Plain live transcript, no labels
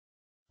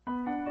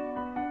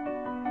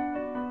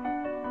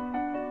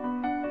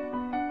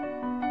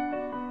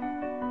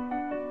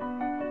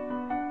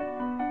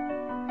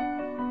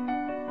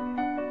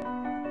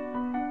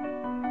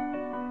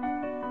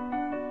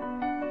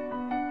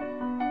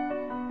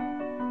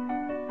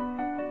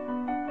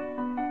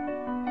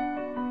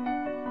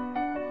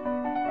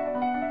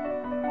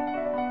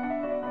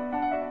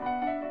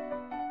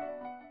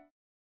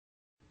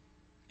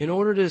In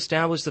order to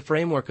establish the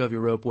framework of your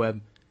rope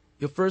web,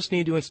 you'll first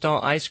need to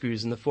install eye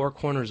screws in the four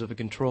corners of a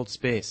controlled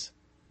space.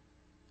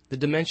 The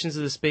dimensions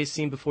of the space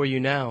seen before you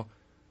now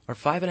are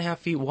 5.5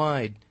 feet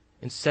wide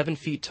and 7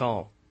 feet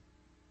tall.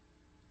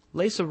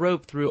 Lace a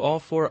rope through all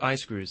four eye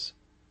screws,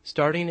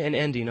 starting and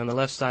ending on the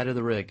left side of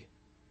the rig.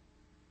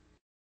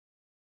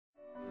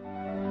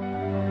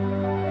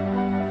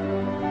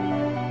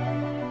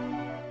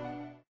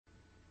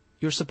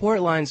 Your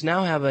support lines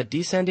now have a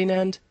descending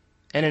end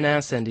and an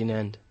ascending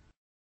end.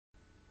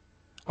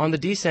 On the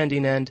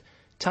descending end,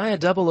 tie a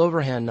double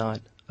overhand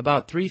knot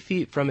about 3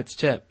 feet from its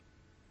tip.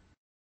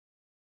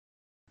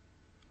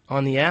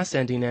 On the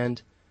ascending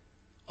end,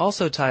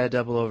 also tie a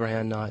double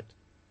overhand knot,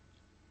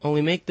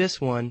 only make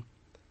this one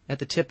at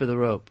the tip of the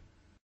rope.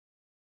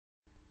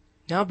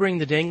 Now bring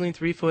the dangling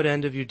 3-foot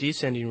end of your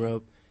descending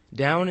rope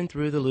down and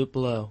through the loop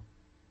below.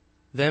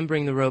 Then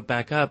bring the rope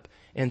back up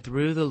and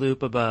through the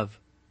loop above.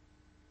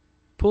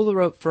 Pull the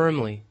rope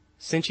firmly,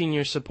 cinching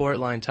your support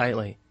line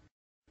tightly.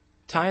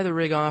 Tie the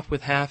rig off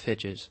with half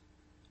hitches,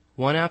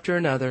 one after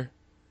another,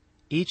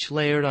 each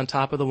layered on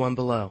top of the one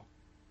below.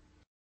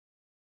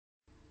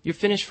 Your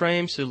finished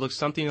frame should look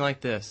something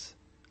like this: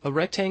 a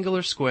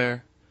rectangular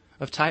square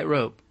of tight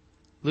rope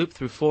looped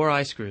through 4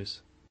 eye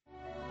screws.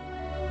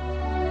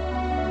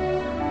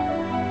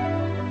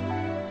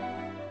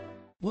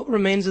 What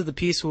remains of the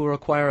piece will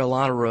require a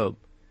lot of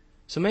rope,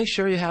 so make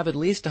sure you have at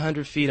least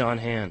 100 feet on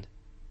hand.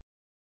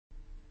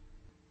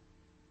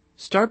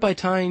 Start by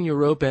tying your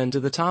rope end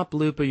to the top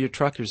loop of your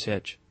trucker's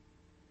hitch.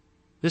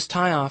 This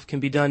tie-off can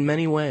be done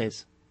many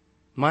ways.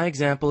 My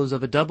example is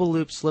of a double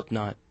loop slip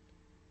knot,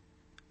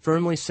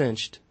 firmly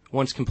cinched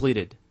once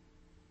completed.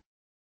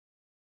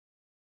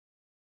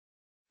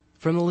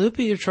 From the loop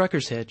of your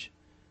trucker's hitch,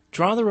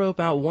 draw the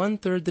rope out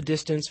 1/3 the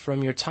distance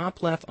from your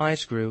top left eye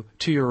screw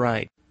to your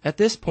right. At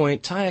this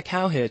point, tie a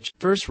cow hitch,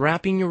 first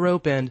wrapping your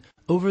rope end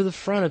over the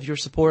front of your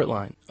support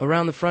line,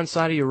 around the front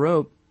side of your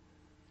rope,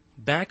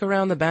 back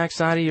around the back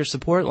side of your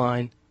support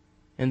line,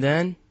 and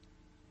then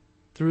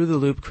through the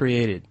loop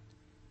created.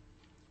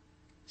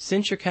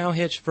 Cinch your cow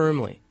hitch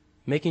firmly,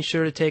 making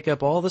sure to take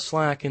up all the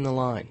slack in the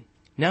line.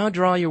 Now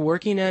draw your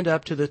working end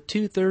up to the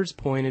 2/3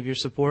 point of your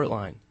support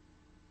line.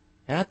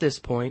 At this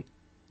point,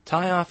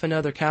 tie off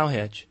another cow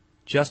hitch,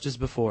 just as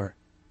before.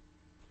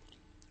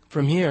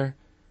 From here,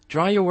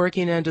 draw your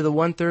working end to the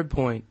 1/3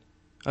 point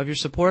of your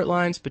support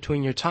lines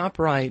between your top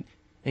right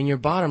and your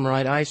bottom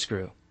right eye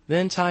screw.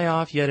 Then tie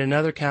off yet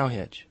another cow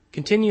hitch.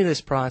 Continue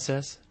this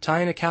process,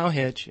 tying a cow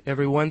hitch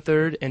every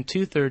 1/3 and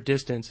 2/3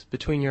 distance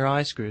between your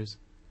eye screws,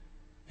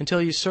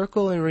 until you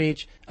circle and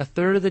reach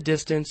 1/3 of the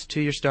distance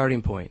to your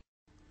starting point.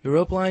 Your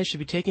rope line should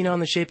be taking on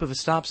the shape of a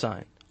stop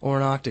sign or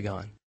an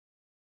octagon.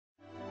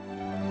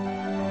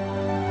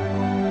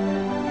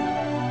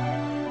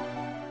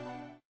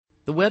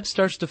 The web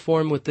starts to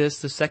form with this,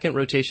 the second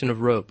rotation of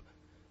rope.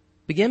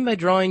 Begin by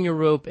drawing your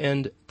rope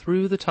end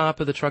through the top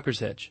of the trucker's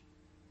hitch,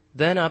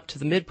 then up to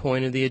the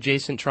midpoint of the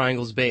adjacent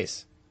triangle's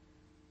base.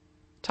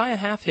 Tie a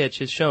half hitch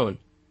as shown.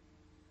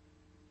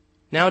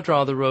 Now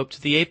draw the rope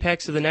to the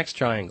apex of the next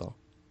triangle,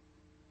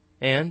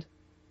 and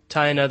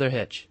tie another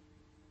hitch.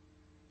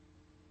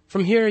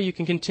 From here you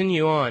can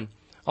continue on,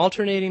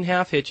 alternating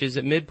half hitches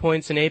at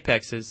midpoints and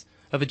apexes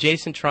of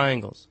adjacent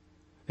triangles,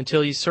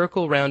 until you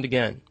circle round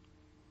again.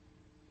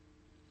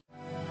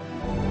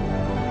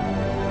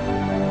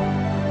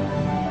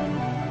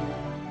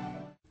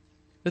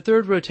 The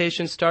third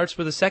rotation starts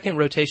where the second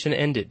rotation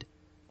ended,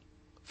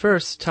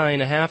 first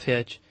tying a half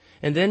hitch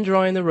and then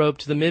drawing the rope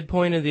to the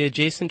midpoint of the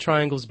adjacent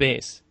triangle's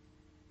base.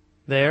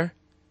 There,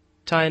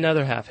 tie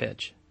another half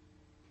hitch.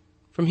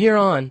 From here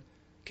on,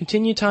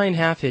 continue tying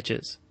half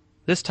hitches,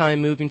 this time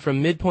moving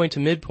from midpoint to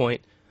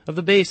midpoint of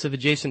the base of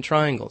adjacent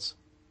triangles.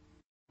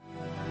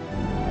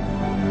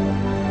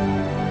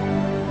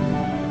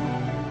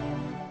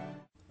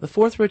 The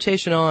fourth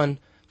rotation on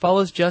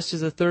follows just as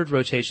the third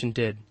rotation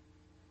did.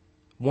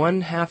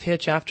 One half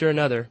hitch after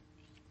another,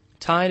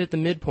 tied at the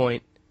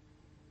midpoint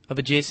of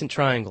adjacent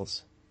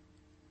triangles.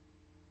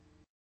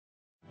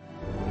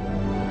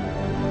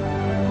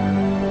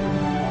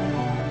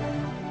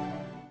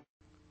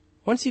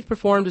 Once you've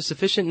performed a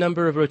sufficient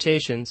number of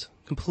rotations,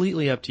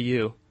 completely up to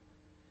you,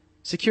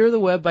 secure the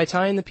web by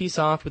tying the piece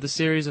off with a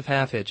series of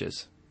half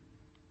hitches,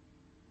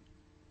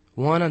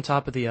 one on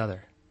top of the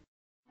other.